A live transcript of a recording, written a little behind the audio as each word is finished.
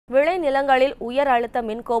விளைநிலங்களில் உயர் அழுத்த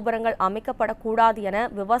மின் கோபுரங்கள் அமைக்கப்படக்கூடாது என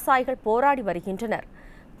விவசாயிகள் போராடி வருகின்றனர்.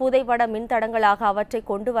 புதைவட மின்தடங்களாக அவற்றை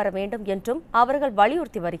கொண்டு வர வேண்டும் என்றும் அவர்கள்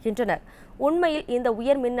வலியுறுத்தி வருகின்றனர். உண்மையில் இந்த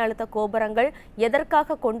உயர் மின்னழுத்த கோபுரங்கள்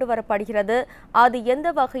எதற்காக கொண்டு வரப்படுகிறது, அது எந்த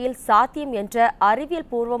வகையில் சாத்தியம் என்ற அறிவியல்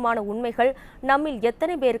பூர்வமான உண்மைகள் நம்மில்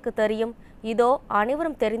எத்தனை பேருக்கு தெரியும்? இதோ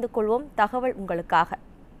அனைவரும் தெரிந்து கொள்வோம். தகவல் உங்களுக்காக.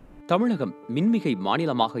 தமிழகம் மின்மிகை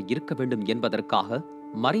மாநிலமாக இருக்க வேண்டும் என்பதற்காக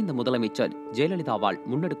மறைந்த முதலமைச்சர் ஜெயலலிதாவால்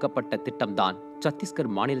முன்னெடுக்கப்பட்ட திட்டம்தான் சத்தீஸ்கர்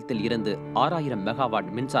மாநிலத்தில் இருந்து 6000 மெகாவாட்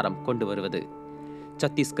மின்சாரம் கொண்டு வருவது.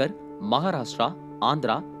 சத்தீஸ்கர், மகாராஷ்டிரா,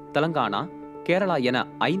 ஆந்திரா, தெலங்கானா, கேரளா என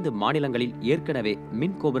 5 மாநிலங்களில் ஏற்கனவே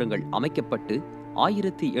மின் கோபுரங்கள் அமைக்கப்பட்டு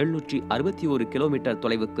 1761 கிலோமீட்டர்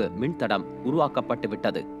தொலைவுக்கு மின்தடம் உருவாக்கப்பட்டு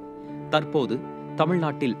விட்டது. தற்போது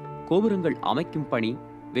தமிழ்நாட்டில் கோபுரங்கள் அமைக்கும் பணி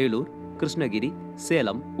வேலூர், கிருஷ்ணகிரி,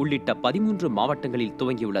 சேலம் உள்ளிட்ட 13 மாவட்டங்களில்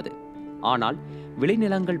துவங்கியுள்ளது. ஆனால்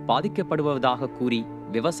விளைநிலங்கள் பாதிக்கப்படுவதாக கூறி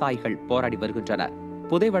விவசாயிகள் போராடி வருகின்றனர்.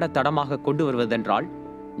 புதைவட தடமாக கொண்டு வருவதென்றால்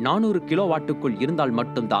 400 கிலோவாட்டுக்குள் இருந்தால்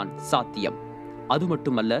மட்டும்தான் சாத்தியம். அது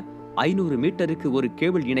மட்டுமல்ல, 500 மீட்டருக்கு ஒரு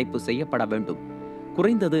கேபிள் இணைப்பு செய்யப்பட வேண்டும்.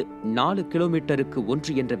 குறைந்தது 4 கிலோமீட்டருக்கு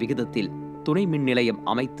 1 என்ற விகிதத்தில் துணை மின் நிலையம்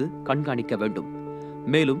அமைத்து கண்காணிக்க வேண்டும்.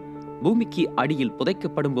 மேலும் பூமிக்கு அடியில்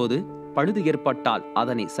புதைக்கப்படும் போது பழுது ஏற்பட்டால்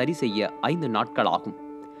அதனை சரி செய்ய 5 நாட்கள் ஆகும்.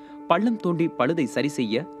 பள்ளம் தோண்டி பழுதை சரி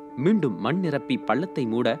செய்ய மீண்டும் மண் நிரப்பி பள்ளத்தை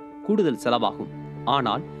மூட கூடுதல் செலவாகும்.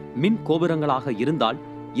 ஆனால் மின் கோபுரங்களாக இருந்தால்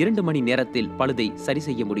 2 மணி நேரத்தில் பழுதை சரி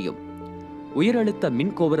செய்ய முடியும். உயரழுத்த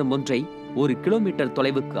மின் கோபுரம் ஒன்றை 1 கிலோமீட்டர்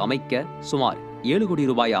தொலைவுக்கு அமைக்க சுமார் 7 கோடி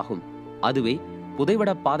ரூபாய் ஆகும். அதுவே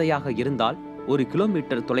புதைவட பாதையாக இருந்தால் 1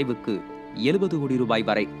 கிலோமீட்டர் தொலைவுக்கு 70 கோடி ரூபாய்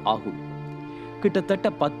வரை ஆகும். கிட்டத்தட்ட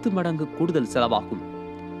 10 மடங்கு கூடுதல் செலவாகும்.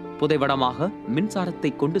 புதைவடமாக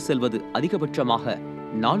மின்சாரத்தை கொண்டு செல்வது அதிகபட்சமாக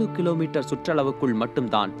 4 கிலோமீட்டர் சுற்றளவுக்குள்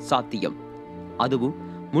மட்டும்தான் சாத்தியம். அதுவும்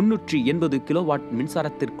 380 கிலோவாட்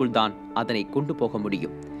மின்சாரத்திற்குள் தான் அதனை கொண்டு போக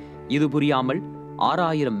முடியும். இது புரியாமல்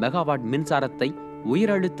 6000 மெகாவாட் மின்சாரத்தை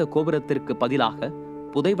உயரழுத்த கோபுரத்திற்கு பதிலாக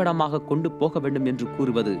புதைவடமாக கொண்டு போக வேண்டும் என்று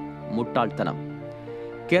கூறுவது முட்டாள்தனம்.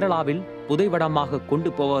 கேரளாவில் புதைவடமாக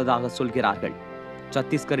கொண்டு போவதாக சொல்கிறார்கள்.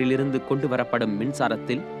 சத்தீஸ்கரில் இருந்து கொண்டு வரப்படும்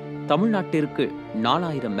மின்சாரத்தில் தமிழ்நாட்டிற்கு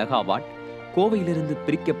 4000 மெகாவாட், கோவையிலிருந்து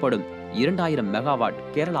பிரிக்கப்படும் 2000 மெகாவாட்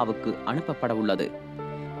கேரளாவுக்கு அனுப்பப்பட உள்ளது.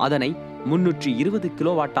 அதனை 320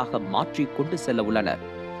 கிலோவாட்டாக மாற்றி கொண்டு செல்ல உள்ளனர்.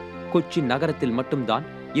 கொச்சி நகரத்தில் மட்டும்தான்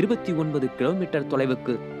 29 கிலோமீட்டர்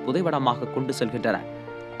தொலைவுக்கு புதைவடமாக கொண்டு செல்கின்றனர்.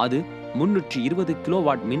 அது 320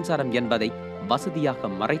 கிலோவாட் மின்சாரம் என்பதை வசதியாக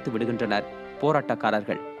மறைத்து விடுகின்றனர்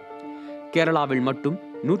போராட்டக்காரர்கள். கேரளாவில் மட்டும்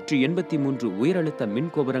 183 உயரழுத்த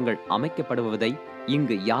மின் கோபுரங்கள் அமைக்கப்படுவதை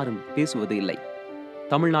இங்கு யாரும் பேசுவது இல்லை.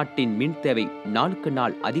 தமிழ்நாட்டின் மின் தேவை நாளுக்கு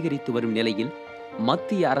நாள் அதிகரித்து வரும் நிலையில்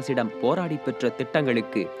மத்திய அரசிடம் போராடி பெற்ற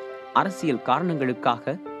திட்டங்களுக்கு அரசியல்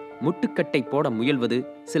காரணங்களுக்காக முட்டுக்கட்டை போட முயல்வது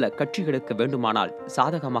சில கட்சிகளுக்கு வேண்டுமானால்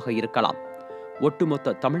சாதகமாக இருக்கலாம்.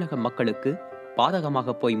 ஒட்டுமொத்த தமிழக மக்களுக்கு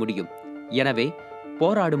பாதகமாக போய் முடியும். எனவே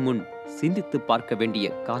போராடும் முன் சிந்தித்து பார்க்க வேண்டிய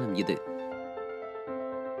காலம் இது.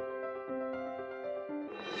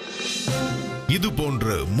 இது போன்ற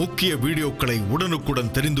முக்கிய வீடியோக்களை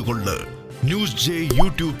உடனுக்குடன் தெரிந்து கொள்ள NewsJ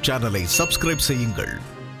யூடியூப் சேனலை சப்ஸ்கிரைப் செய்யுங்கள்.